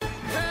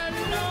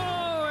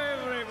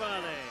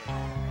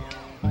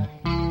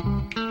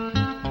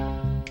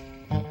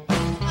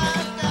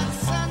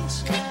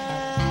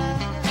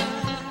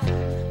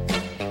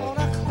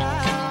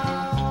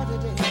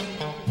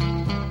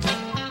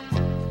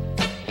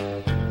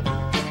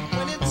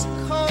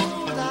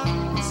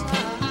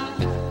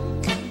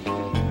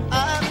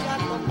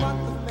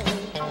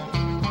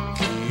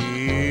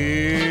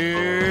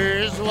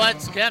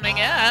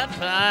Coming up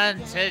on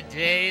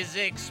today's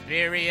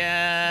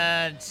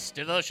experience,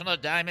 Devotional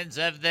Diamonds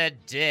of the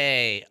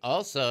Day,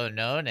 also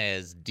known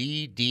as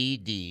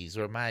DDDs,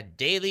 where my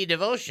daily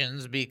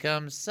devotions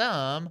become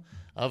some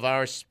of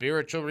our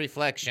spiritual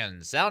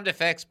reflections. Sound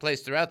effects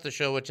placed throughout the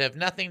show which have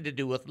nothing to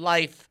do with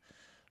life,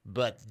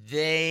 but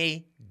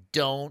they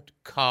don't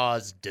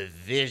cause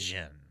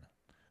division.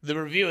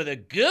 The review of the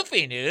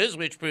goofy news,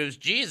 which proves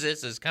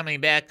Jesus is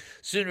coming back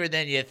sooner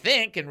than you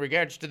think in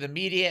regards to the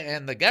media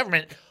and the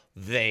government.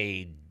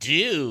 They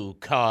do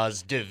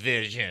cause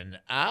division.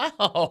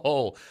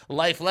 Oh,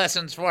 life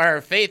lessons for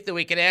our faith that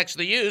we can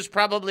actually use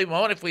probably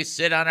won't if we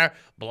sit on our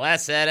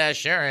blessed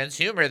assurance.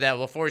 Humor that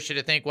will force you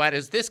to think, why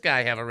does this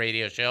guy have a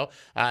radio show?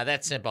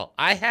 That's simple.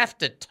 I have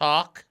to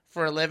talk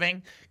for a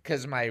living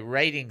because my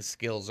writing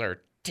skills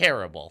are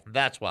terrible.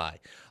 That's why.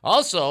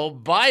 Also,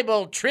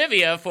 Bible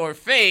trivia for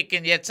fake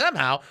and yet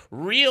somehow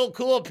real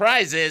cool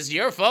prizes,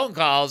 your phone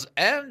calls,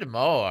 and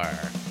more.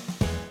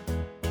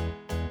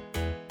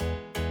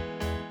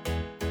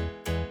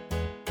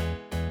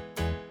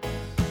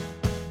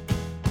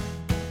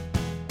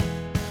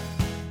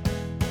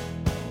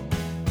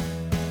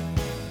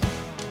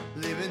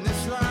 Living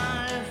this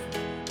life,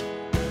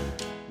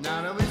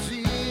 not always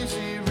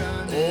easy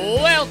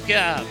running.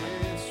 Welcome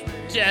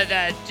to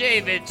the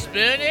David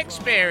Spoon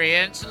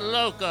Experience,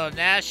 local,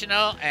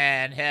 national,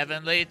 and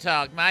heavenly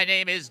talk. My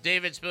name is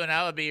David Spoon.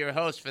 I will be your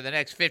host for the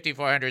next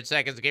 5,400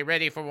 seconds. Get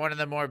ready for one of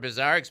the more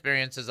bizarre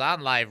experiences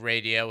on live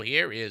radio.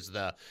 Here is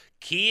the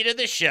key to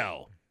the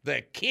show.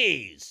 The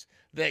keys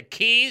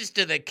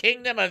to the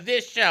kingdom of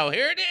this show.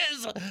 Here it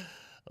is.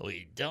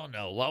 We don't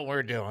know what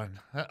we're doing.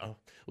 Uh-oh.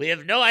 We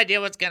have no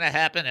idea what's going to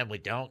happen, and we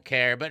don't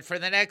care. But for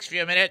the next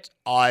few minutes,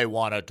 I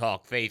want to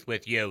talk faith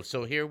with you.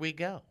 So here we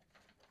go.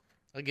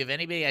 I'll give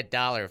anybody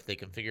 $1 if they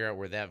can figure out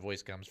where that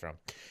voice comes from.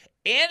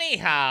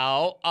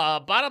 Anyhow,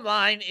 bottom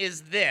line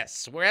is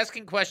this. We're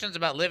asking questions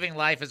about living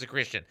life as a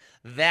Christian.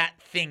 That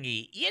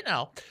thingy. You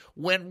know,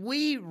 when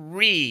we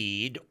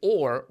read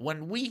or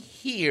when we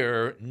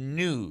hear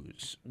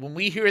news, when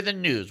we hear the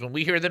news, when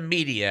we hear the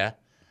media,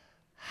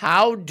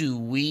 how do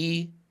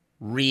we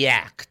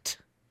react?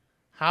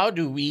 How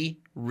do we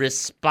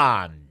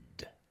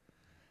respond?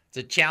 It's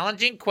a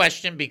challenging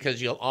question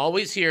because you'll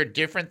always hear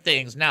different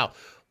things. Now,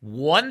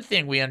 one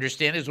thing we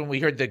understand is when we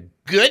heard the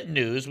good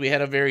news, we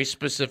had a very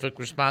specific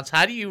response.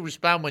 How do you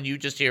respond when you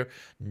just hear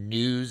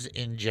news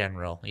in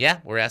general? Yeah,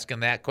 we're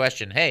asking that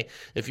question. Hey,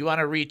 if you want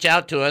to reach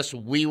out to us,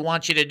 we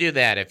want you to do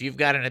that. If you've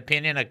got an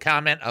opinion, a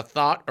comment, a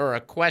thought, or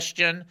a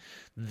question,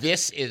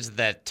 this is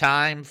the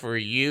time for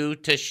you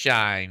to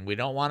shine. We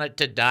don't want it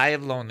to die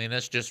of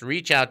loneliness. Just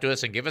reach out to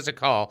us and give us a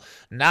call.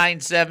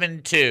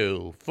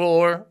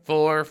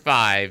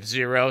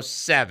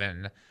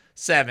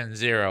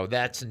 972-445-0770.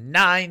 That's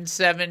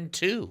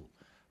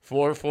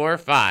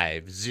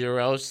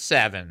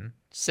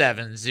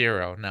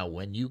 972-445-0770. Now,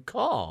 when you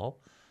call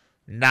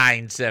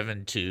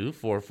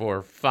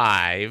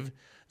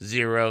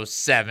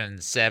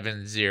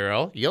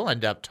 972-445-0770, you'll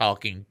end up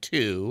talking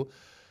to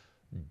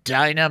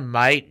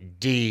Dynamite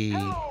D.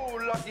 Hello,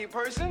 lucky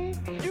person.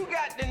 You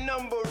got the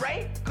number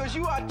right, because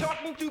you are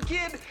talking to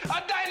Kid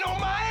Dynamite.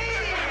 Dynamite!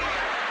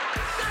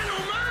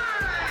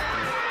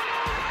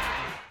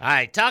 All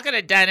right, talking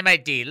to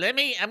Dynamite D,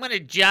 I'm going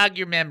to jog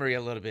your memory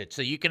a little bit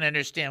so you can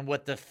understand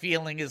what the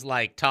feeling is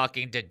like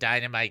talking to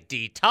Dynamite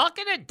D.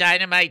 Talking to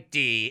Dynamite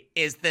D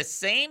is the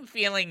same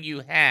feeling you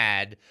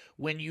had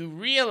when you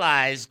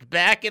realized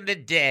back in the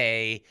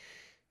day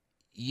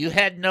you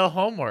had no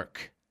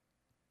homework.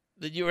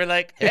 That you were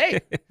like, hey,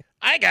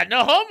 I got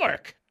no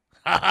homework.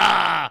 Ha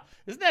ha.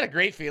 Isn't that a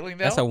great feeling,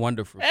 though? That's a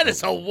wonderful That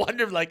is a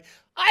wonderful, like,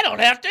 I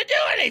don't have to do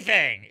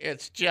anything.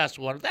 It's just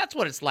wonderful. That's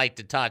what it's like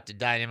to talk to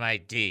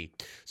Dynamite D.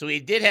 So we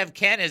did have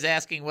Ken is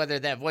asking whether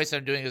that voice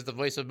I'm doing is the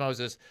voice of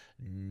Moses.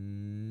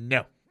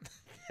 No.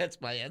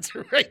 That's my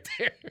answer right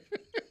there.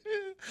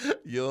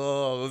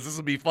 Yo, this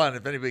will be fun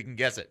if anybody can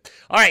guess it.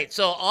 All right,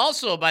 so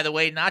also, by the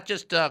way, not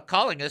just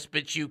calling us,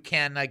 but you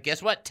can,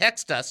 guess what?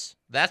 Text us.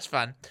 That's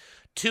fun.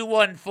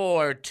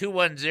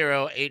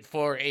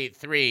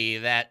 214-210-8483.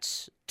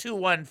 That's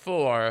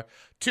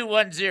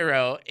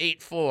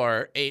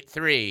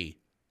 214-210-8483.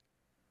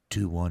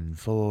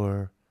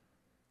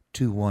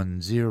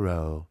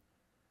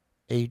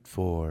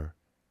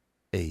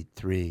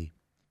 214-210-8483.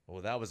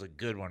 Well, that was a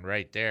good one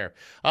right there.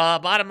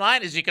 Bottom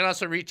line is you can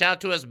also reach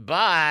out to us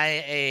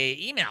by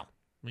email.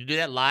 We do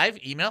that live,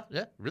 email,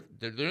 yeah,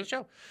 they're doing the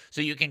show. So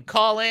you can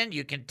call in,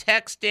 you can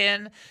text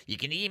in, you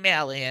can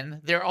email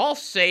in. They're all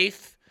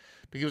safe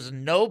because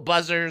no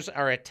buzzers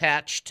are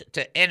attached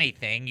to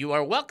anything. You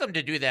are welcome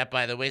to do that,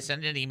 by the way.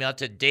 Send an email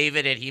to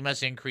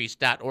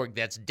david@hemustincrease.org.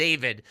 That's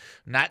David,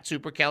 not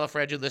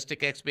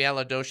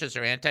supercalifragilisticexpialidocious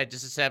or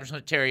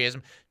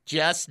anti-disestablishmentarianism,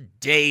 just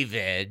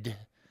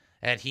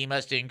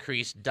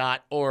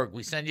David@hemustincrease.org.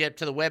 We send you up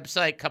to the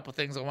website. Couple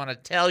things I want to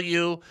tell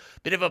you.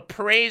 Bit of a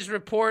praise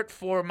report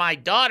for my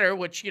daughter,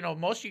 which, you know,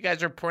 most of you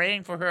guys are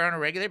praying for her on a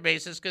regular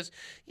basis because,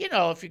 you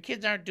know, if your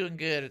kids aren't doing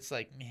good, it's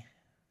like, meh,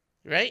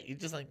 right? You're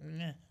just like,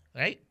 meh.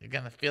 right? You're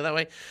going to feel that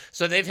way.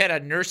 So they've had a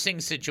nursing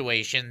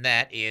situation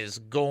that is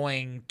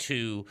going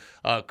to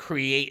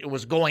create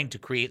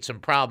some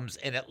problems.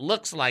 And it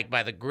looks like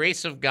by the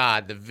grace of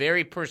God, the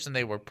very person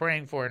they were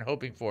praying for and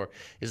hoping for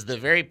is the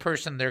very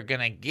person they're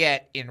going to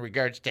get in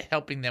regards to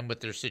helping them with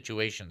their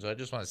situation. So I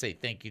just want to say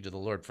thank you to the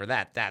Lord for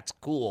that. That's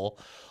cool.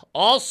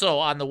 Also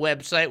on the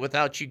website,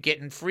 without you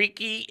getting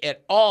freaky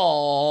at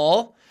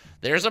all,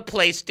 there's a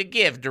place to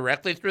give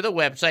directly through the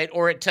website,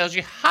 or it tells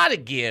you how to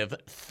give.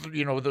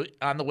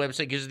 On the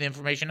website gives you the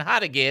information how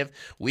to give.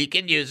 We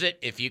can use it.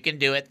 If you can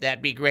do it,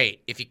 that'd be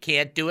great. If you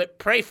can't do it,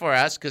 pray for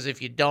us, because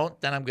if you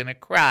don't, then I'm going to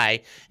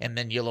cry, and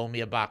then you'll owe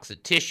me a box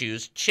of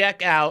tissues.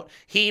 Check out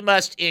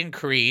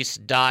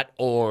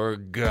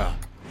HeMustIncrease.org.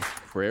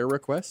 Prayer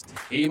request?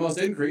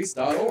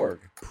 HeMustIncrease.org.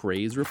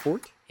 Praise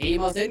report?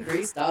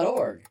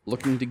 HeMustIncrease.org.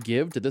 Looking to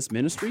give to this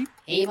ministry?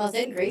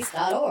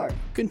 HeMustIncrease.org.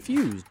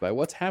 Confused by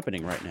what's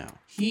happening right now?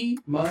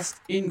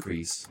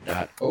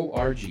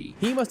 HeMustIncrease.org.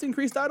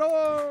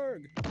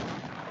 HeMustIncrease.org.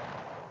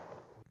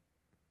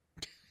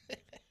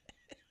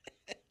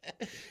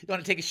 You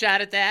want to take a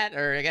shot at that,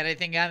 or got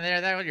anything on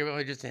there that one? You want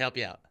me just to help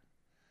you out?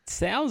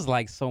 Sounds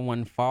like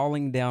someone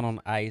falling down on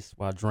ice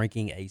while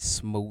drinking a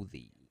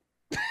smoothie.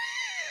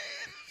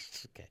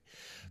 Okay.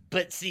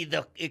 But see,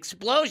 the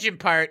explosion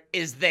part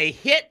is they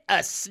hit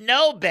a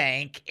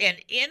snowbank, and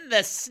in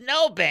the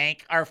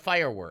snowbank are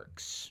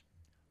fireworks.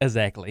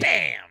 Exactly.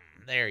 Bam!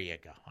 There you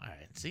go. All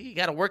right. See, you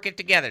got to work it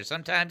together.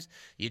 Sometimes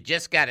you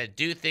just got to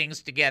do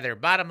things together.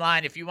 Bottom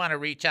line, if you want to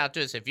reach out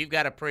to us, if you've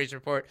got a praise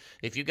report,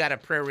 if you've got a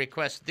prayer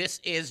request, this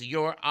is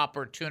your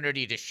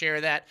opportunity to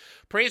share that.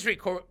 Praise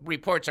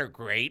reports are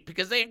great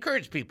because they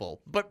encourage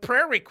people, but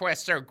prayer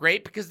requests are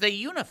great because they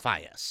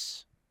unify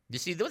us. You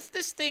see, what's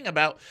this thing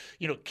about,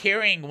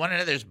 carrying one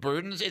another's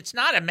burdens? It's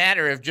not a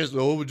matter of just,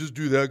 we'll just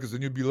do that because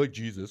then you'll be like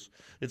Jesus.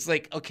 It's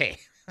like, okay,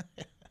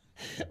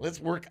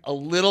 let's work a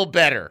little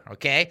better,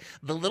 okay?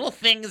 The little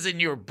things in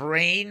your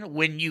brain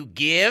when you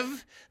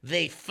give,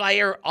 they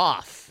fire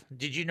off.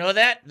 Did you know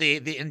that?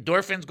 The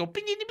endorphins go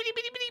bing, bing, bing, bing,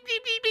 bing, bing,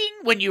 bing, bing,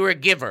 when you were a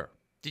giver.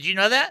 Did you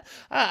know that?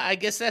 I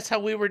guess that's how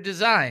we were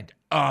designed.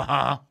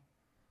 Uh-huh.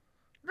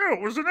 No,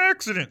 it was an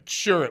accident.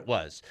 Sure it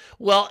was.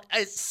 Well,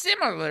 in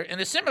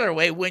a similar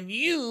way, when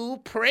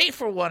you pray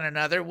for one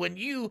another, when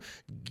you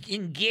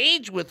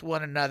engage with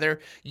one another,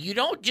 you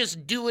don't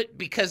just do it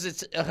because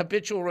it's a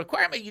habitual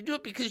requirement. You do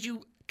it because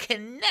you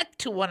connect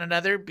to one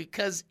another,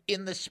 because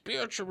in the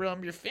spiritual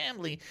realm, you're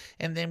family.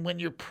 And then when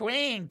you're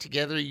praying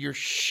together, you're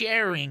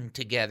sharing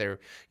together,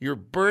 you're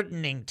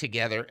burdening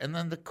together. And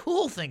then the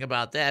cool thing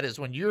about that is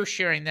when you're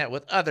sharing that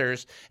with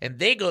others and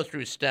they go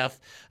through stuff,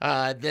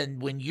 then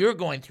when you're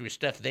going through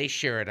stuff, they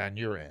share it on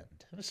your end.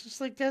 It's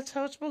just like, that's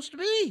how it's supposed to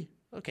be.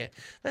 Okay,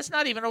 that's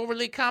not even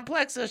overly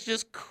complex. That's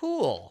just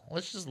cool.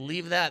 Let's just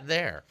leave that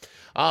there.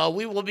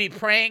 We will be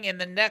praying in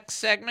the next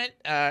segment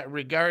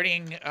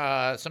regarding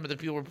some of the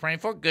people we're praying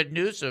for. Good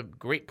news,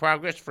 great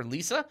progress for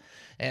Lisa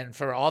and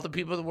for all the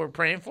people that we're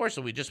praying for.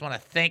 So we just want to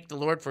thank the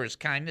Lord for his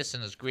kindness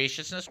and his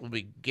graciousness. We'll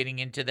be getting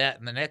into that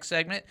in the next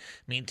segment.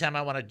 Meantime,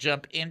 I want to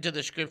jump into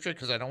the scripture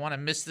because I don't want to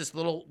miss this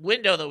little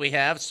window that we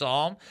have.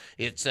 Psalm,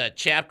 it's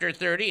chapter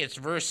 30. It's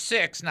verse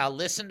 6. Now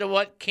listen to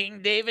what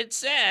King David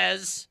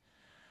says.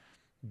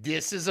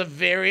 This is a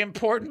very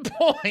important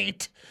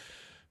point.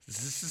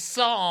 This is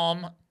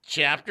Psalm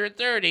chapter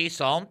 30,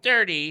 Psalm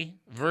 30,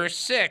 verse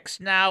 6.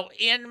 Now,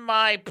 in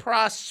my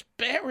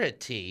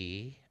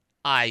prosperity,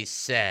 I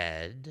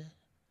said,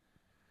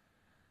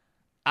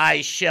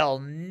 I shall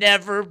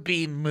never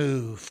be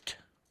moved.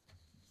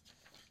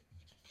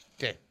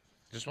 Okay.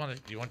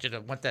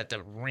 Want that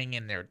to ring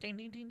in there. Ding,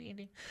 ding, ding, ding,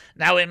 ding.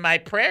 Now, in my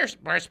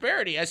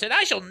prosperity, I said,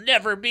 I shall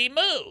never be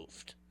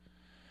moved.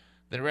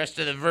 The rest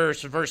of the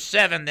verse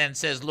 7 then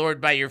says,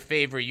 Lord, by your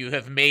favor you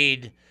have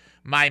made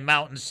my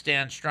mountains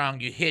stand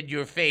strong. You hid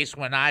your face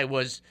when I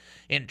was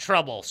in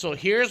trouble. So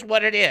here's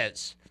what it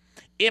is.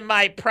 In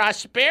my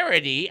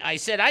prosperity, I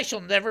said, I shall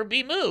never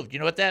be moved. You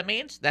know what that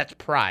means? That's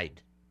pride.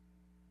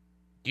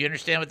 Do you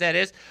understand what that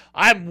is?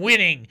 I'm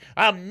winning.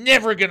 I'm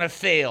never going to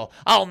fail.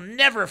 I'll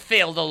never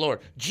fail the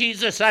Lord.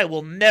 Jesus, I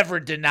will never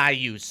deny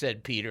you,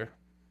 said Peter.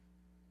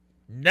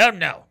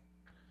 No.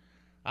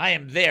 I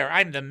am there.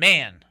 I'm the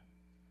man.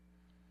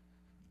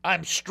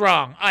 I'm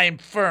strong. I am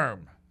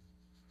firm.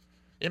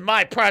 In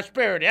my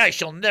prosperity, I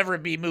shall never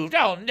be moved.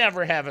 I'll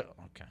never have it.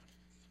 Okay.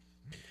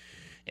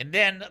 And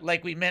then,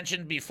 like we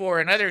mentioned before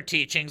in other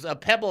teachings, a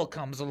pebble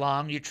comes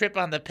along. You trip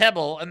on the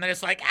pebble, and then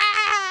it's like,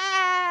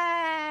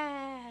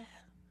 ah!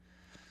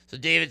 So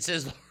David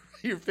says,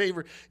 your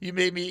favor, you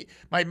made me,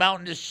 my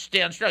mountain to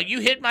stand strong.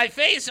 You hid my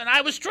face, and I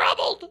was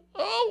troubled.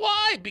 Oh,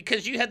 why?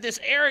 Because you had this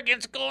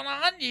arrogance going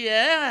on?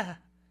 Yeah.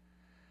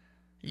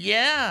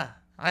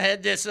 I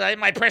had this,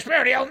 my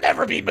prosperity, I'll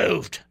never be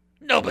moved.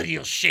 Nobody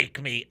will shake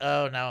me.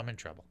 Oh, now I'm in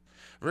trouble.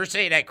 Verse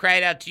 8, I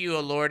cried out to you, O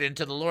Lord, and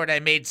to the Lord I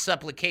made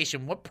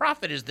supplication. What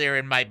profit is there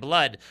in my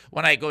blood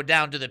when I go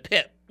down to the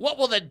pit? What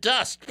will the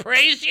dust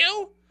praise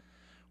you?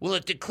 Will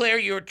it declare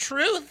your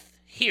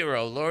truth? Hear,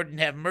 O Lord, and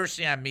have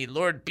mercy on me.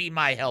 Lord, be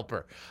my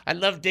helper. I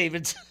love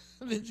David's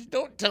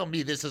Don't tell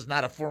me this is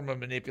not a form of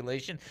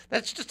manipulation.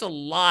 That's just a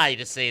lie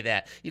to say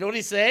that. You know what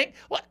he's saying?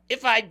 Well,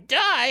 if I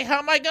die, how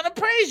am I going to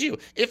praise you?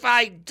 If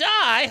I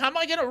die, how am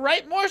I going to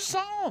write more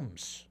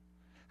psalms?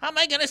 How am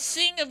I going to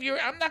sing of your...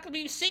 I'm not going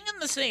to be singing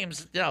the same...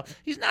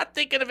 he's not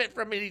thinking of it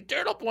from an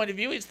eternal point of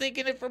view. He's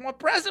thinking it from a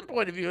present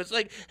point of view. It's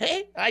like,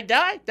 hey, I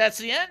die. That's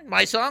the end.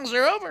 My songs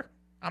are over.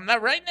 I'm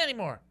not writing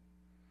anymore.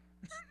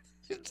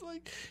 It's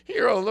like,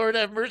 here, oh, Lord,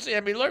 have mercy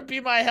on me. Lord, be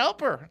my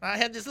helper. I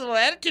had this little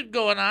attitude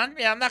going on.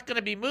 Yeah, I'm not going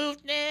to be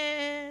moved. Nah,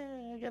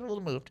 I got a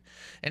little moved.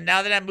 And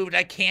now that I'm moved,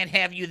 I can't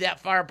have you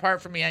that far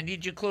apart from me. I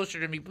need you closer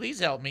to me.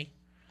 Please help me.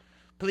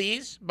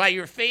 Please, by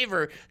your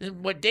favor.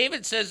 What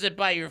David says that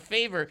by your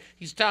favor,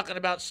 he's talking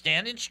about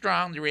standing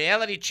strong. The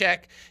reality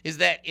check is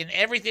that in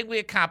everything we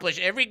accomplish,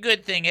 every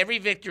good thing, every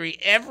victory,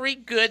 every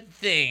good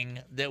thing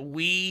that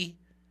we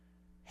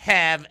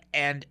have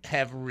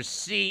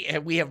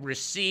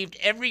received,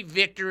 every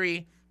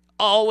victory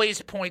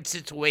always points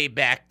its way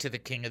back to the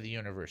King of the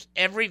universe.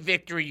 Every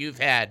victory you've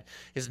had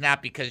is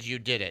not because you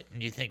did it.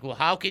 And you think, well,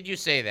 how could you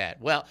say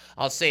that? Well,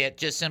 I'll say it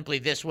just simply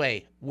this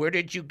way. Where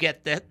did you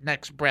get that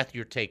next breath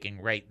you're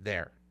taking right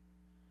there?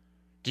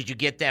 Did you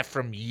get that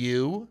from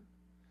you?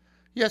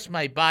 Yes,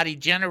 my body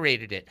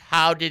generated it.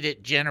 How did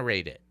it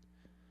generate it?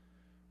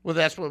 Well,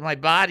 that's what my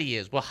body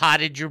is. Well, how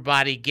did your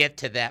body get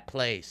to that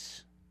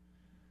place?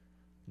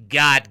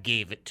 God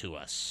gave it to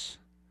us.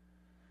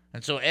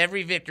 And so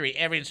every victory,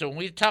 so when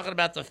we're talking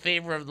about the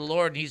favor of the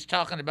Lord, and he's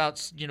talking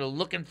about,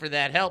 looking for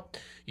that help,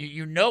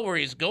 you know where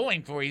he's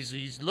going for.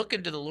 He's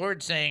looking to the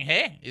Lord saying,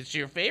 hey, it's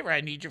your favor. I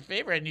need your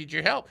favor. I need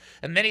your help.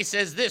 And then he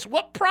says this,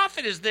 what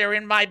profit is there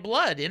in my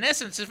blood? In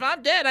essence, if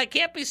I'm dead, I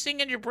can't be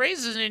singing your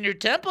praises in your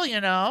temple,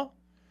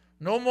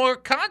 No more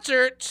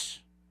concerts.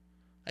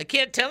 I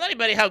can't tell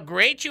anybody how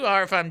great you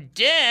are if I'm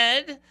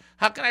dead.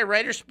 How can I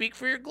write or speak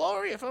for your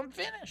glory if I'm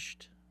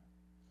finished?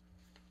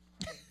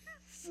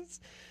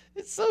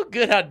 It's so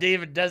good how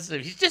David does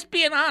it. He's just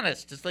being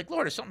honest. It's like,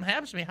 Lord, if something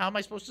happens to me, how am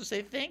I supposed to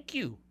say thank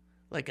you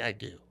like I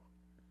do?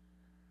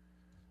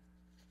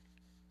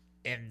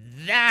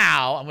 And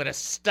now I'm going to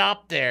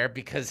stop there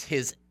because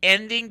his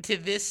ending to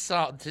this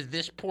song, to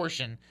this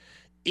portion,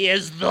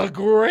 is the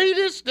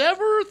greatest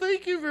ever.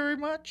 Thank you very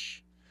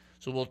much.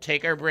 So we'll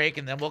take our break,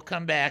 and then we'll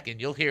come back,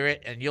 and you'll hear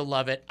it, and you'll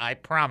love it. I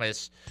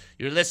promise.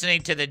 You're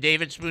listening to the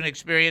David Spoon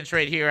Experience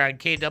right here on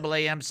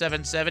KAAM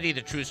 770,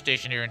 the true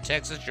station here in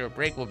Texas. Short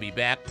break. We'll be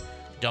back.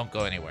 Don't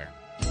go anywhere.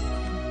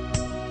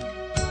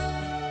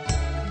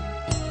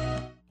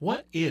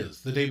 What is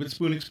the David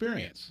Spoon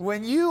Experience?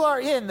 When you are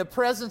in the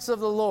presence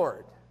of the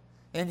Lord,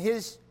 and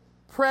his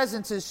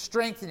presence is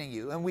strengthening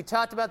you, and we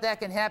talked about that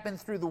can happen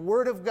through the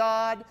Word of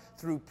God,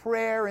 through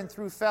prayer, and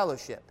through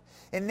fellowship.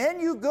 And then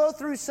you go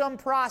through some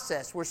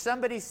process where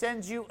somebody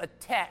sends you a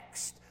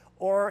text,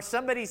 or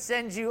somebody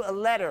sends you a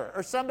letter,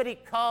 or somebody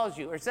calls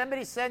you, or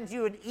somebody sends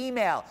you an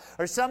email,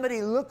 or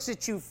somebody looks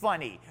at you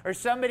funny, or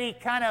somebody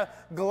kind of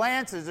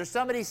glances, or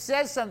somebody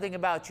says something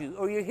about you,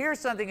 or you hear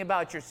something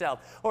about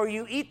yourself, or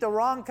you eat the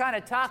wrong kind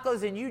of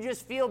tacos and you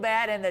just feel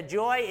bad and the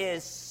joy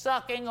is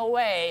sucking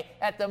away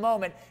at the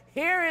moment.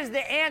 Here is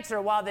the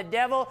answer while the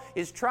devil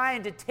is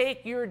trying to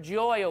take your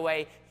joy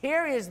away.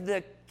 Here is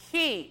the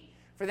key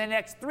for the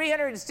next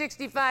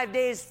 365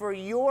 days for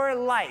your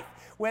life.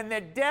 When the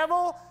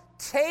devil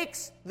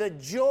takes the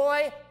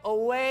joy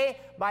away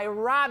by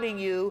robbing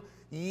you,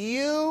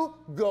 you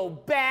go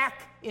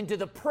back into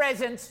the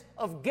presence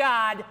of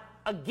God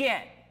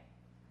again.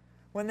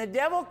 When the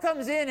devil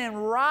comes in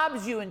and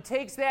robs you and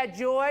takes that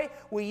joy,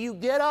 will you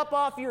get up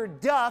off your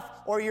duff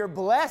or your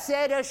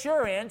blessed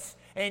assurance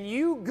and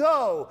you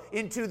go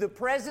into the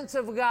presence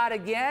of God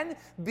again,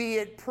 be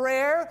it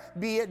prayer,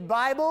 be it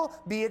Bible,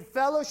 be it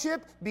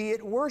fellowship, be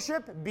it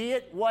worship, be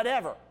it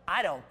whatever.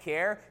 I don't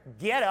care.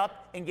 Get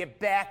up and get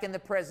back in the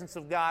presence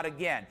of God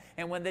again.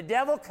 And when the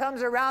devil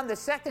comes around the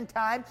second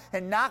time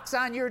and knocks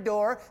on your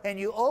door and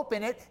you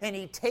open it and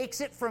he takes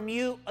it from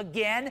you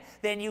again,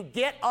 then you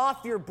get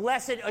off your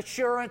blessed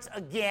assurance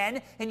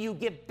again and you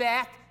get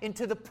back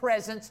into the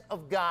presence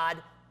of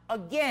God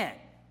again.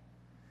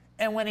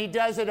 And when he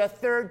does it a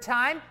third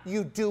time,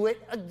 you do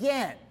it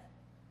again.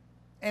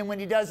 And when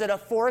he does it a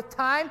fourth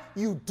time,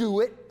 you do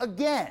it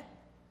again.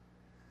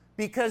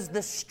 Because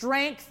the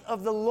strength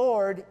of the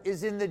Lord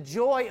is in the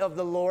joy of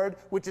the Lord,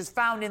 which is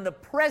found in the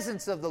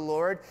presence of the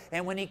Lord.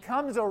 And when he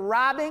comes a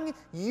robbing,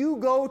 you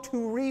go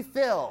to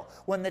refill.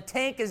 When the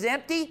tank is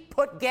empty,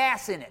 put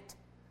gas in it.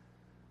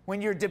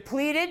 When you're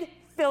depleted,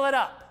 fill it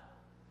up.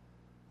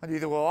 And you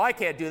think, well, I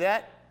can't do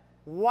that.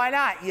 Why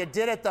not? You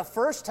did it the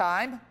first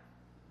time.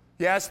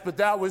 Yes, but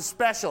that was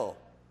special.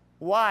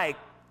 Why?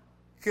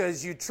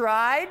 Because you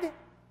tried?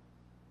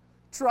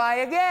 Try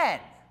again.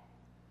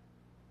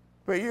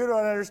 But you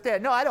don't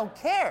understand. No, I don't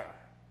care.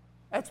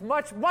 That's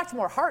much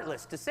more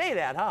heartless to say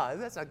that, huh?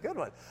 That's a good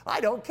one.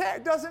 I don't care.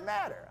 It doesn't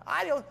matter.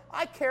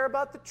 I care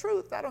about the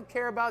truth. I don't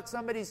care about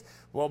somebody's,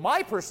 well,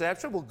 my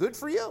perception. Well, good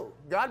for you.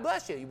 God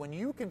bless you. When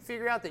you can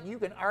figure out that you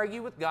can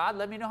argue with God,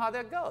 let me know how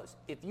that goes.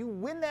 If you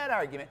win that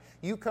argument,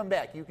 you come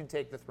back. You can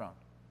take the throne.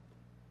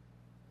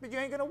 But you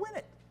ain't going to win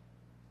it.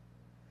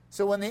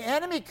 So when the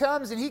enemy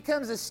comes and he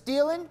comes a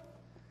stealing,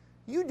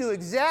 you do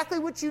exactly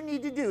what you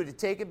need to do to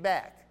take it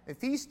back. If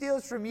he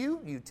steals from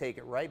you, you take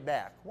it right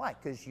back. Why?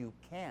 Because you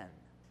can.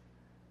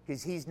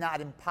 Because he's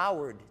not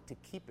empowered to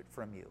keep it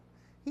from you.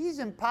 He's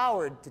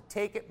empowered to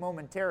take it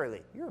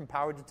momentarily. You're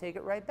empowered to take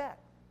it right back.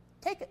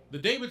 Take it. The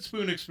David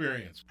Spoon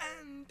Experience.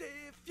 And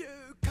if you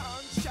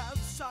can't shout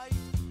sight,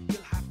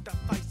 you'll have to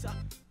face a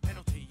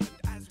penalty. And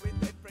as with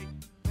every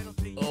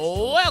penalty,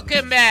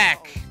 Welcome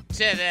back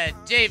to the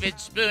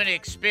David Spoon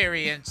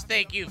Experience.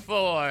 Thank you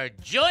for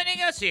joining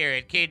us here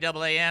at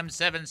KAAM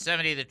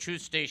 770, the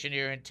Truth Station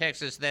here in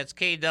Texas. That's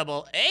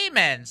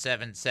KAAM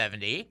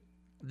 770,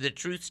 the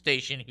Truth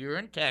Station here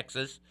in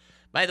Texas.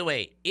 By the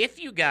way,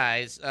 if you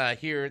guys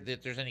hear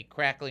that there's any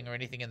crackling or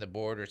anything in the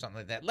board or something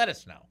like that, let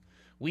us know.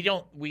 We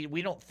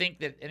don't think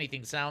that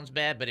anything sounds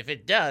bad, but if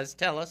it does,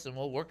 tell us and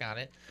we'll work on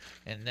it,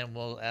 and then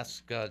we'll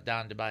ask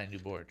Don to buy a new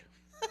board.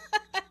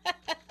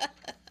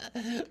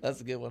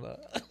 That's a good one.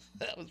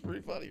 That was pretty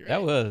funny, right?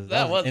 That was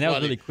That was and that was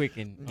funny. really quick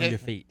and on your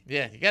feet.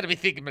 Yeah, you got to be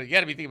thinking about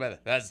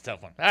it. That's a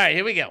tough one. All right,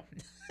 here we go.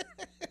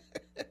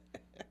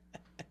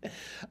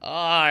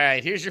 All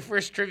right, here's your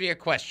first trivia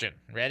question.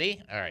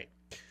 Ready? All right.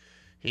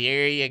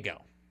 Here you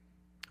go.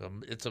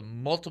 It's a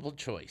multiple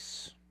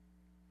choice.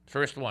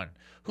 First one.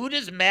 Who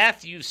does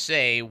Matthew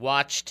say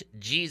watched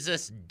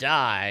Jesus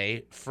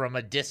die from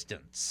a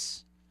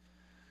distance?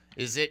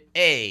 Is it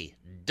A,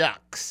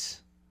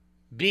 ducks,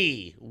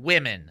 B,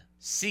 women,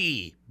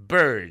 C,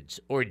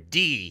 birds, or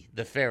D,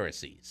 the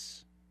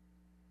Pharisees?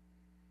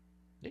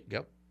 There you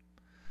go.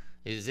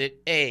 Is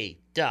it A,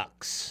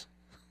 ducks,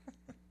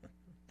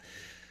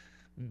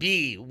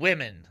 B,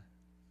 women,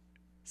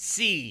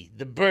 C,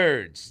 the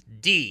birds,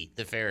 D,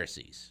 the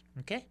Pharisees?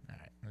 Okay? All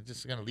right. I'm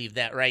just going to leave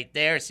that right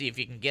there. See if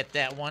you can get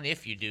that one.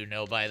 If you do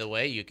know, by the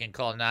way, you can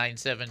call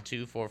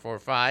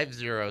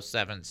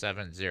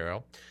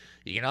 972-445-0770.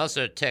 You can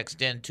also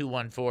text in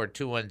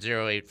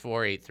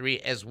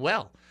 214-210-8483 as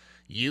well.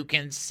 You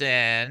can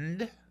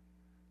send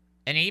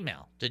an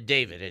email to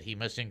David at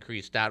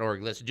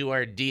hemustincrease.org. Let's do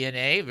our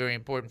DNA. Very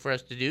important for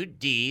us to do.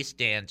 D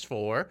stands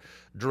for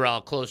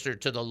draw closer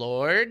to the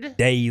Lord.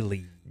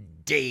 Daily.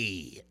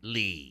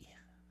 Daily.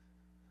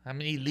 How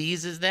many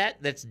lees is that?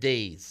 That's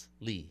days.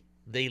 Lee.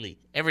 Daily.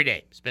 Every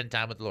day. Spend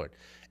time with the Lord.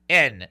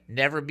 N.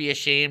 Never be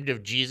ashamed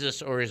of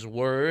Jesus or his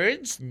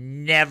words.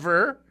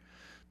 Never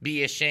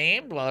be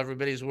ashamed. While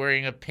everybody's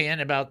wearing a pin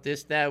about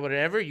this, that,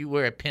 whatever, you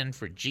wear a pin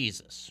for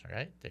Jesus.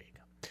 Right? There you go.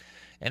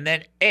 And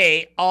then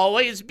A.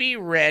 Always be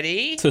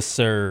ready To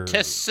serve.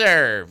 to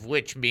serve,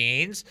 which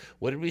means,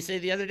 what did we say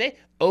the other day?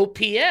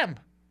 OPM.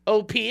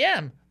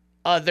 OPM.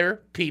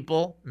 Other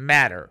people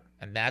matter.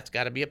 And that's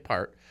got to be a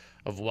part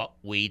of what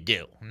we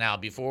do. Now,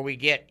 before we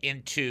get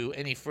into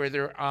any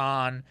further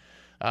on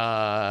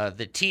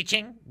the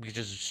teaching, which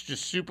is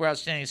just super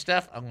outstanding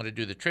stuff, I'm going to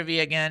do the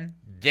trivia again.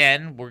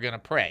 Then we're going to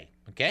pray.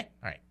 Okay?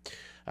 All right.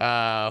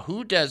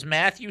 Who does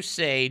Matthew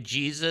say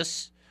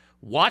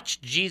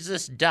watched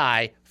Jesus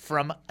die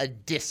from a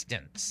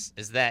distance?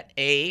 Is that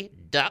A,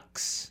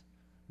 ducks,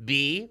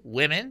 B,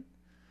 women,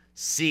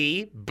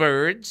 C,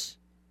 birds,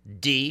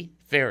 D,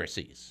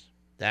 Pharisees?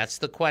 That's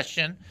the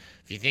question.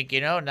 If you think you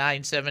know,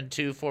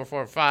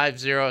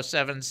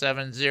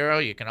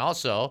 972-445-0770. You can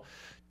also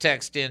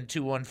text in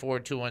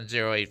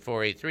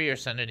 214-210-8483 or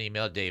send an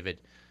email, David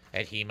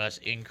at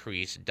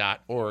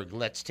hemustincrease.org.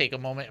 Let's take a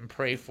moment and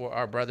pray for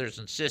our brothers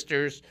and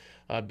sisters,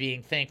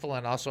 being thankful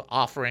and also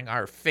offering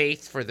our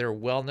faith for their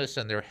wellness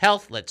and their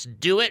health. Let's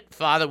do it.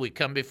 Father, we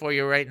come before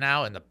you right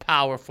now in the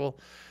powerful,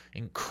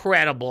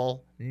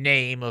 incredible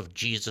name of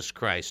Jesus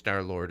Christ,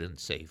 our Lord and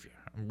Savior.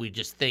 We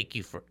just thank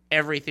you for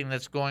everything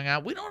that's going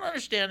on. We don't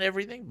understand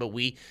everything, but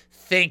we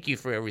thank you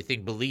for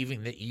everything,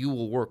 believing that you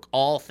will work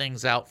all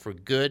things out for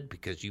good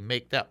because you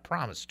make that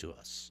promise to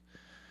us,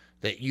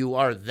 that you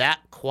are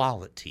that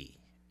quality,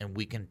 and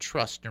we can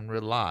trust and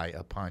rely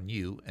upon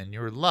you and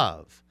your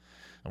love.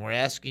 And we're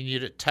asking you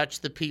to touch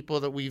the people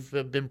that we've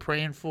been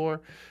praying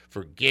for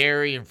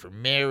Gary and for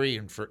Mary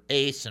and for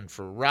Ace and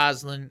for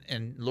Rosalind.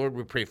 And Lord,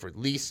 we pray for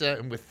Lisa,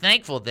 and we're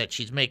thankful that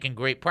she's making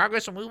great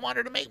progress, and we want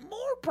her to make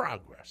more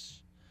progress.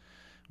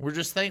 We're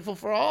just thankful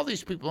for all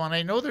these people, and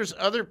I know there's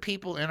other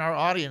people in our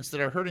audience that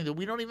are hurting that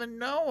we don't even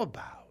know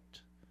about.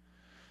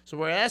 So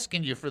we're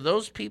asking you for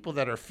those people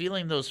that are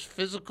feeling those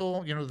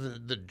physical,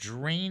 the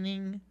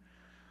draining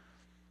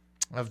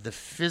of the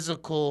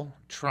physical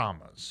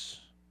traumas,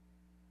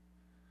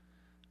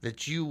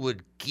 that you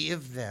would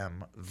give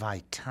them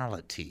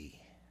vitality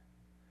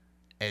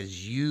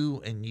as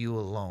you and you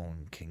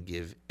alone can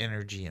give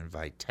energy and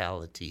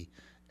vitality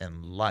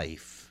and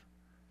life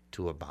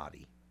to a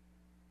body.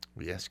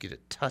 We ask you to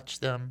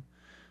touch them.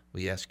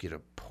 We ask you to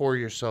pour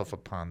yourself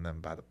upon them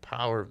by the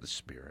power of the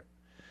Spirit.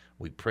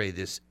 We pray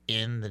this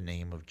in the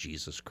name of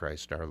Jesus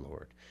Christ our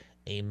Lord.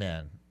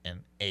 Amen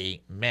and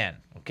amen.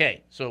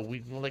 Okay, so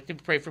we like to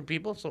pray for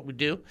people. That's what we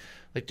do.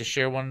 Like to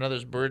share one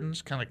another's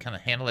burdens, kind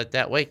of handle it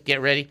that way.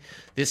 Get ready.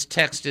 This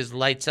text is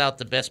lights out.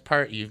 The best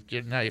part.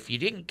 Now, if you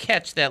didn't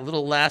catch that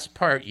little last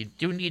part, you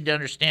do need to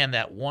understand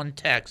that one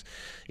text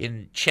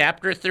in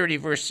chapter 30,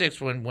 verse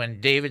 6, when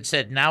David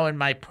said, "Now in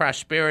my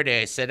prosperity,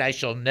 I said, I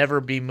shall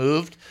never be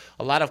moved."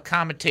 A lot of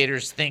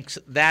commentators think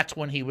that's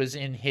when he was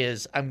in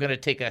his "I'm going to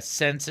take a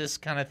census"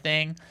 kind of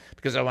thing,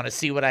 because I want to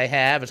see what I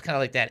have. It's kind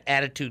of like that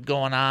attitude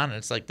going on. And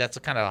it's like that's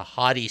a kind of a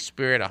haughty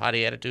spirit, a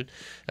haughty attitude.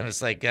 And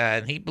it's like,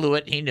 and he blew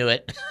it. He knew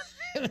it.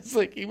 And it's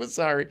like he was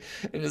sorry.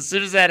 And as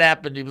soon as that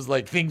happened, he was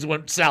like, things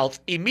went south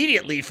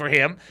immediately for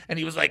him. And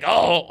he was like,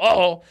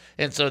 oh.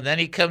 And so then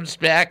he comes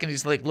back and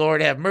he's like,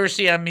 Lord, have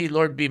mercy on me.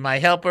 Lord, be my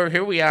helper.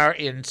 Here we are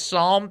in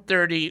Psalm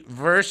 30,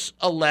 verse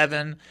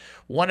 11.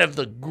 One of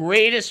the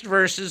greatest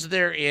verses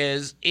there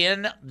is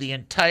in the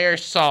entire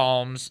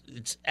Psalms.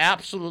 It's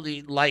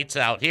absolutely lights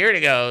out. Here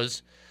it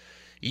goes.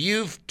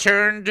 You've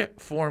turned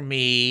for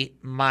me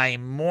my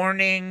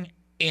mourning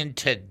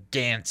into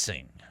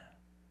dancing.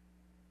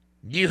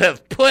 You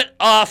have put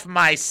off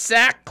my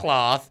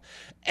sackcloth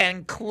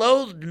and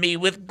clothed me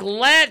with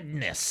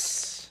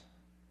gladness.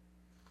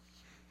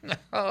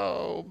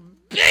 Oh,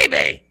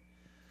 baby.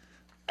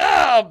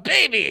 Oh,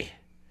 baby.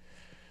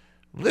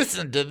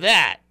 Listen to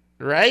that,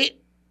 right?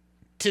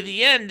 To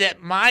the end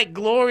that my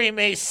glory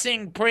may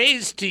sing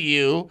praise to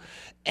you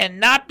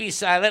and not be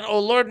silent. O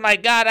Lord my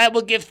God, I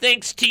will give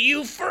thanks to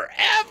you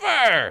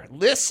forever.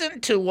 Listen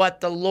to what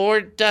the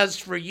Lord does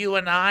for you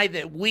and I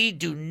that we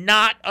do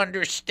not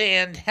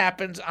understand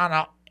happens on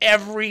a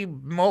every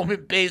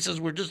moment basis.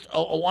 We're just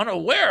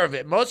unaware of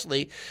it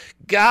mostly.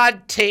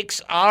 God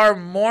takes our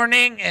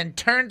mourning and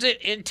turns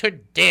it into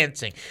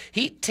dancing.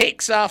 He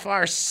takes off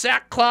our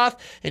sackcloth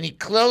and he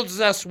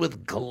clothes us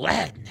with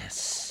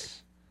gladness.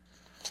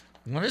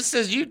 When it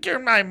says you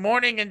turn my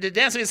mourning into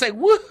dancing, it's like,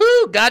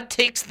 woohoo! God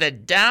takes the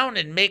down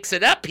and makes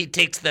it up. He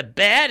takes the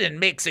bad and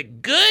makes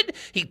it good.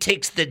 He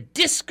takes the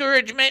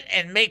discouragement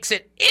and makes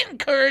it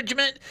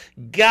encouragement.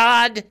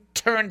 God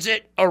turns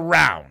it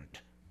around.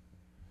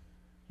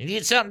 You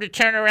need something to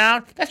turn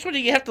around? That's what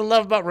you have to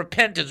love about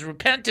repentance.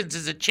 Repentance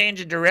is a change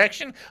of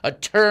direction, a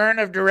turn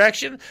of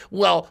direction.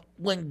 Well,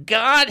 when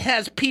God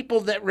has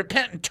people that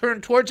repent and turn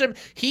towards him,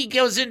 he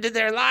goes into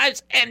their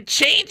lives and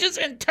changes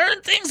and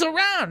turns things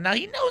around. Now,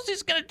 he knows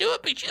he's going to do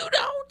it, but you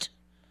don't.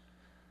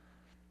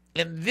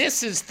 And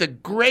this is the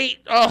great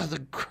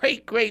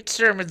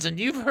sermons. And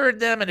you've heard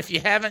them. And if you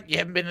haven't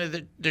been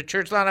to the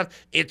church long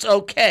enough, it's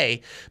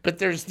okay. But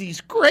there's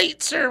these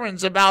great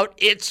sermons about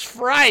it's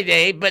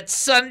Friday, but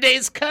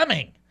Sunday's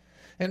coming.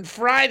 And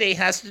Friday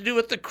has to do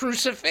with the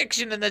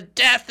crucifixion and the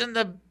death and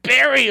the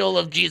burial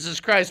of Jesus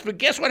Christ. But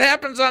guess what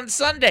happens on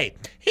Sunday?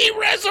 He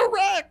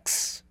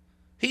resurrects.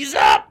 He's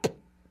up.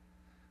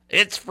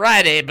 It's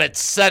Friday, but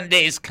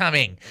Sunday's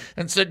coming.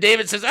 And so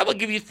David says, I will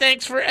give you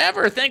thanks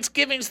forever.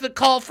 Thanksgiving's the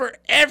call for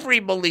every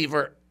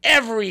believer,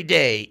 every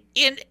day,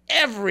 in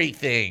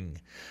everything.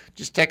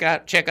 Just check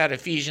out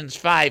Ephesians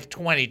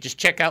 5:20. Just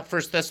check out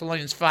 1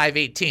 Thessalonians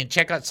 5:18.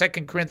 Check out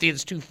 2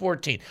 Corinthians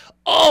 2:14.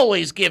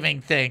 Always giving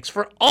thanks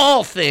for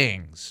all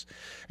things.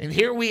 And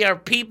here we are,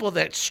 people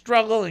that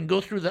struggle and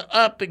go through the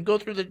up and go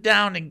through the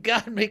down, and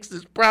God makes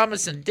this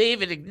promise, and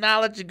David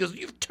acknowledges and goes,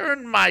 you've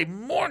turned my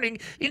mourning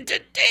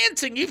into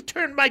dancing. You've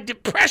turned my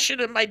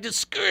depression and my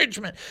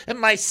discouragement and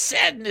my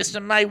sadness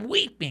and my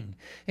weeping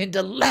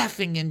into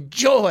laughing and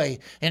joy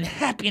and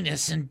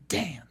happiness and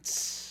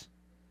dance.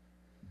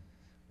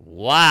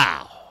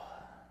 Wow.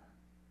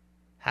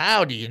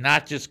 How do you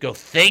not just go,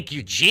 thank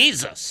you,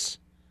 Jesus?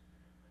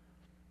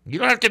 You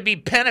don't have to be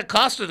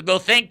Pentecostal to go,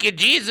 thank you,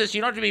 Jesus.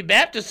 You don't have to be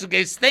Baptist to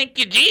go, thank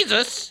you,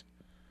 Jesus.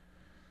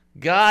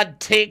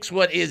 God takes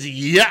what is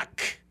yuck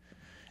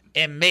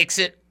and makes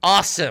it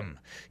awesome.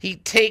 He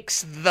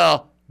takes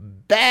the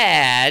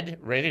bad.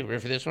 Ready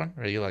for this one?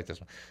 Or you like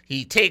this one?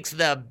 He takes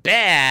the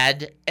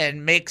bad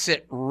and makes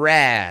it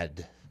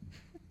rad.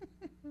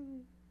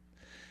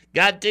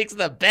 God takes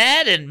the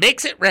bad and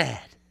makes it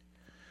rad.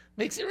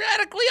 Makes it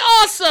radically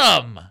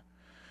awesome.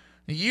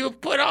 You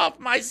put off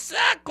my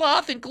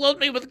sackcloth and clothed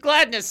me with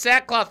gladness.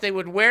 Sackcloth, they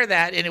would wear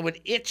that, and it would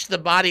itch the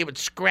body. It would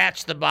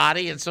scratch the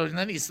body. And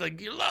then he's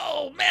like,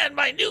 oh, man,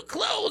 my new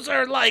clothes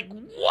are like,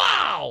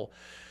 wow.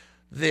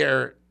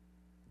 They're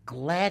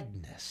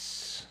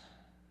gladness.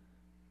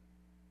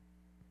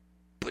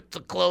 Put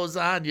the clothes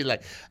on. You're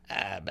like,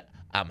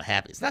 I'm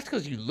happy. It's not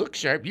because you look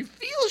sharp. You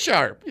feel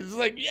sharp. It's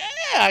like,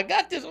 yeah, I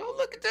got this. Oh,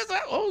 look at this.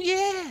 Oh,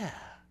 yeah.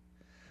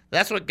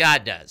 That's what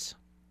God does.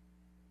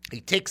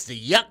 He takes the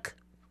yuck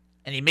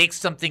and he makes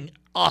something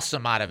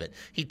awesome out of it.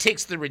 He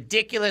takes the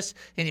ridiculous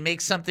and he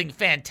makes something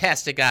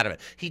fantastic out of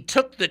it. He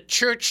took the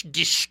church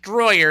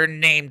destroyer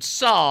named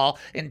Saul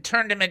and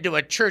turned him into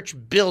a church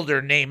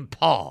builder named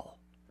Paul.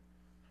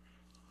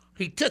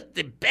 He took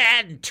the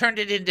bad and turned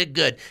it into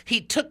good.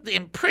 He took the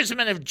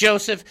imprisonment of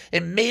Joseph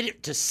and made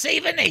it to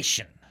save a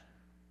nation.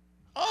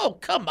 Oh,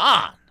 come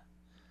on.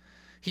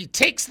 He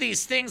takes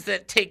these things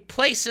that take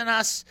place in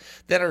us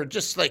that are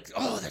just like,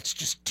 oh, that's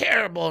just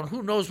terrible, and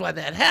who knows why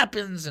that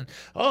happens, and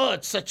oh,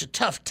 it's such a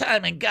tough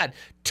time, and God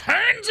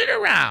turns it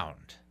around.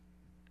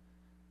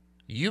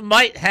 You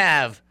might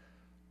have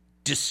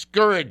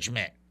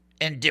discouragement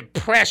and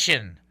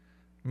depression,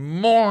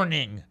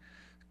 mourning,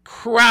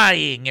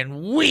 crying,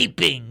 and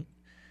weeping,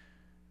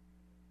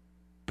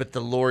 but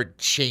the Lord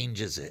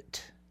changes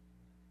it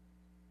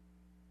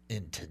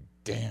into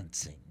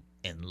dancing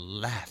and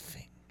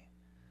laughing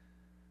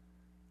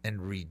and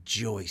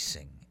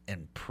rejoicing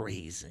and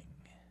praising.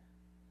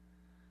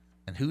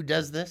 And who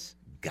does this?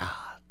 God.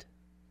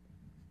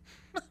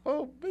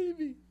 Oh,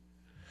 baby.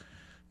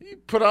 You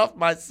put off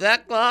my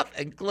sackcloth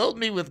and clothe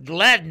me with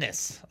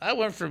gladness. I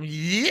went from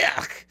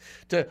yuck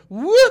to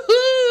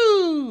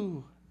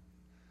woohoo.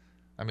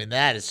 I mean,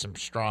 that is some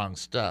strong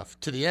stuff.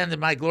 To the end of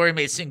my glory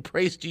may sing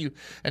praise to you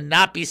and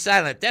not be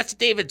silent. That's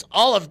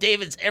all of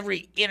David's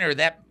every inner.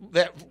 That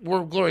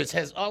word glorious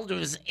has all of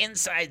his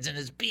insides and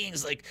his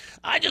beings. Like,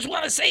 I just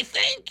want to say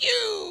thank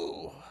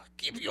you.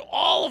 Give you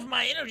all of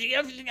my energy,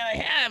 everything I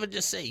have, and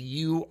just say,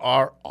 you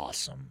are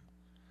awesome.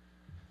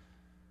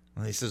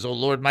 And he says, oh,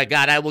 Lord, my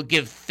God, I will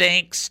give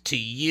thanks to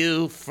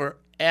you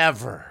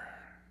forever.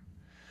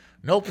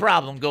 No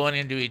problem going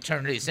into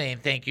eternity saying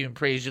thank you and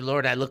praise you,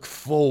 Lord. I look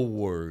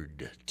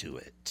forward to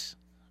it.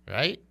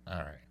 Right? All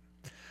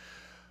right.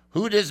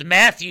 Who does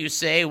Matthew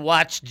say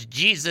watched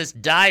Jesus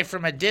die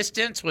from a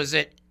distance? Was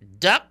it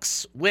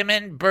ducks,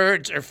 women,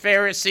 birds, or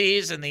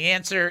Pharisees? And the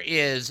answer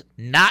is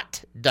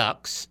not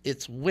ducks.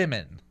 It's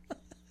women.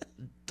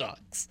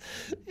 Ducks.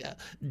 Yeah.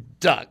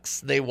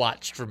 Ducks. They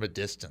watched from a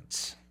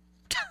distance.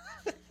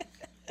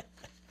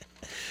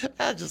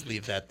 I'll just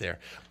leave that there.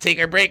 Take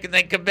our break and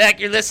then come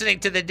back. You're listening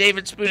to the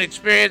David Spoon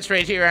Experience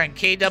right here on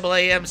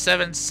KAAM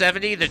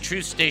 770, the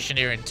Truth Station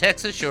here in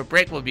Texas. Short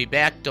break. We'll be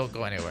back. Don't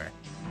go anywhere.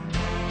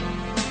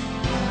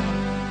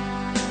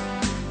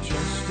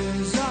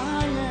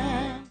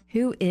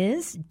 Who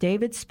is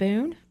David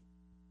Spoon?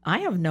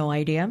 I have no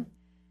idea.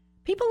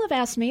 People have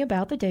asked me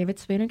about the David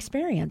Spoon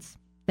Experience.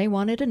 They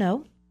wanted to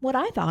know what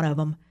I thought of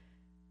him.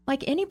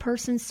 Like any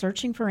person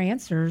searching for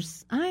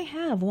answers, I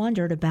have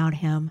wondered about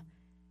him.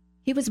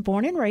 He was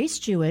born and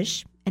raised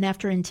Jewish, and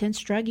after intense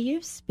drug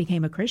use,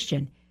 became a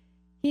Christian.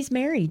 He's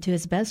married to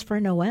his best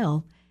friend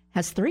Noel,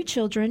 has 3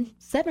 children,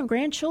 7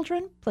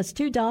 grandchildren, plus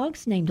 2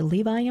 dogs named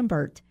Levi and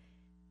Bert.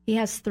 He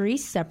has 3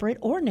 separate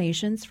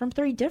ordinations from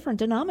 3 different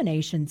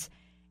denominations,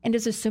 and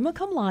is a summa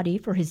cum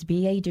laude for his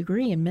BA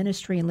degree in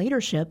ministry and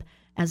leadership,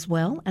 as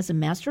well as a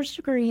master's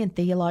degree in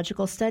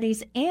theological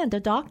studies and a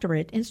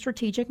doctorate in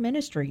strategic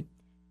ministry.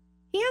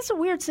 He has a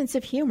weird sense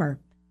of humor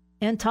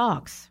and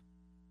talks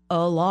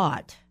a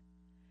lot.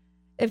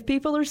 If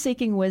people are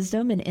seeking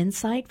wisdom and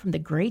insight from the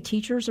great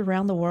teachers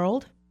around the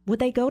world, would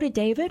they go to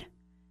David?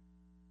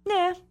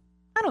 Nah,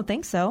 I don't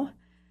think so.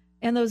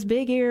 And those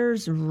big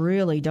ears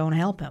really don't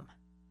help him.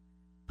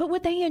 But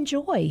would they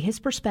enjoy his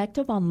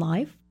perspective on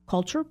life,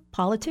 culture,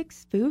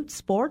 politics, food,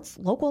 sports,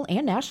 local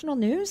and national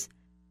news?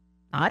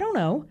 I don't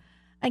know.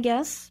 I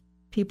guess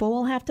people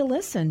will have to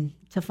listen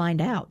to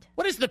find out.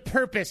 What is the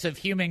purpose of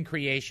human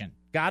creation?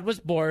 God was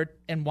bored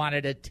and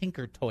wanted a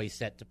Tinker Toy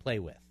set to play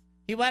with.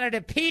 He wanted a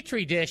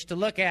Petri dish to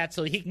look at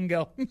so he can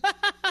go,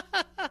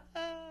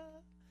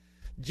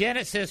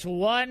 Genesis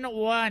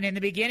 1:1, in the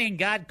beginning,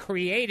 God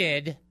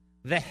created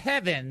the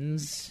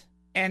heavens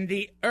and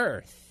the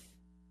earth.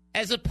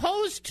 As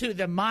opposed to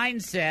the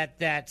mindset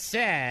that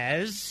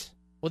says,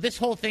 well, this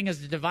whole thing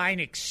is a divine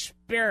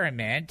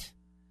experiment.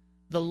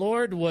 The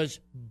Lord was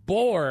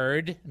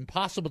bored.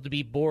 Impossible to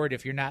be bored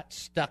if you're not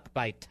stuck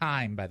by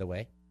time, by the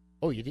way.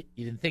 Oh, you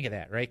didn't think of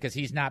that, right? Because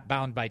he's not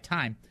bound by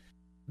time.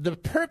 The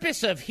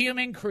purpose of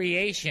human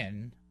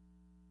creation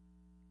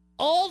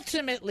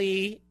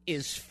ultimately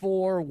is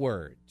 4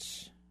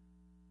 words.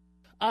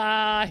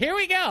 Here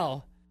we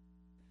go.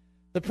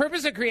 The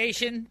purpose of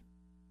creation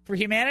for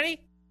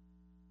humanity?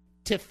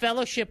 To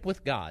fellowship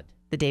with God.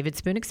 The David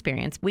Spoon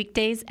Experience,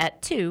 weekdays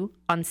at 2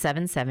 on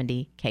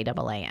 770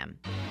 KAAM.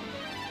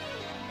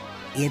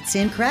 It's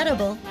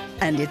incredible,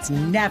 and it's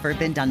never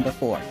been done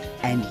before.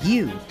 And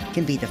you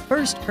can be the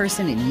first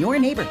person in your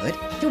neighborhood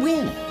to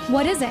win.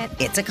 What is it?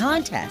 It's a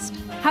contest.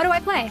 How do I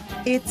play?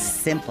 It's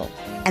simple,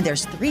 and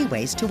there's 3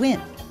 ways to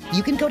win.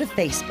 You can go to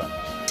Facebook,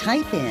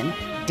 type in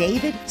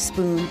David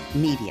Spoon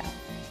Media,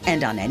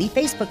 and on any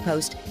Facebook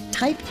post,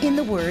 type in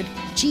the word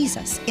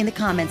Jesus in the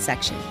comment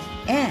section,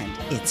 and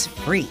it's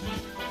free.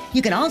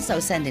 You can also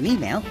send an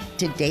email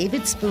to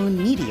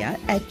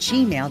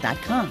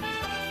davidspoonmedia@gmail.com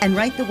and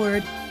write the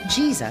word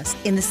Jesus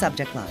in the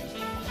subject line.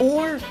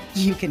 Or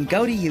you can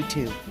go to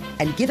YouTube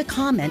and give a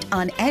comment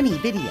on any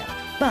video,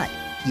 but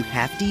you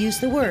have to use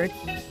the word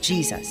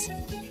Jesus.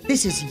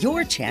 This is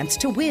your chance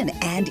to win,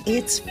 and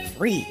it's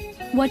free.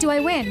 What do I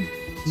win?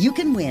 You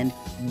can win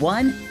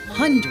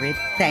 100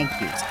 thank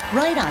yous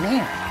right on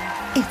air.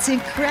 It's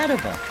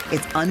incredible.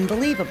 It's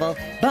unbelievable,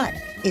 but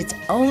it's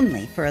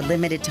only for a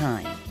limited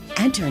time.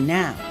 Enter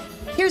now.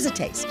 Here's a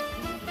taste.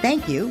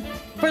 Thank you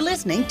for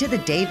listening to the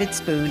David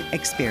Spoon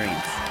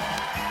Experience.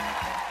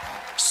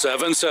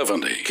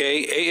 770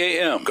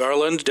 KAAM,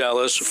 Garland,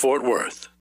 Dallas, Fort Worth.